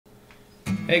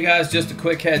Hey guys, just a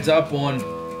quick heads up on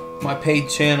my paid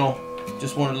channel.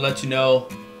 Just wanted to let you know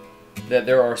that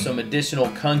there are some additional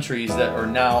countries that are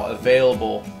now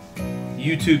available.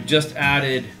 YouTube just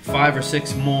added 5 or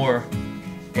 6 more,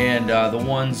 and the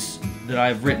ones that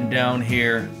I've written down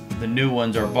here, the new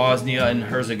ones are Bosnia and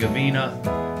Herzegovina,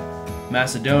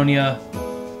 Macedonia,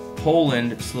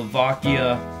 Poland,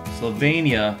 Slovakia,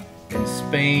 Slovenia, and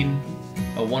Spain,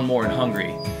 one more in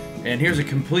Hungary. And here's a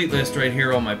complete list right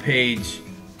here on my page.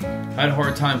 I had a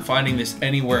hard time finding this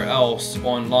anywhere else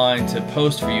online to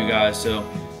post for you guys, so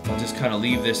I'll just kind of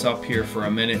leave this up here for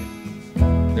a minute.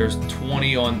 There's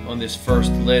 20 on this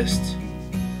first list.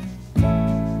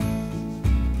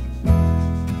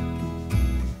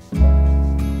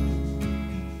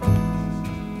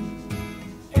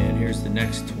 And here's the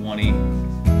next 20.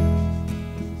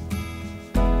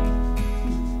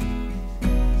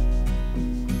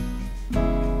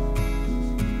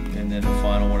 And then the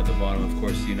final one at the bottom, of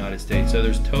course, the United States. So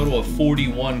there's a total of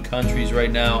 41 countries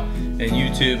right now, and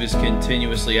YouTube is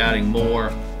continuously adding more.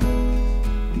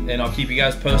 And I'll keep you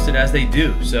guys posted as they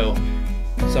do. So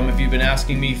some of you have been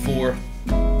asking me for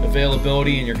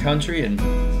availability in your country, and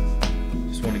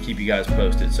just want to keep you guys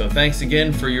posted. So thanks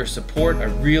again for your support. I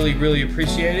really, really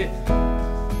appreciate it.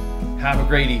 Have a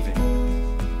great evening.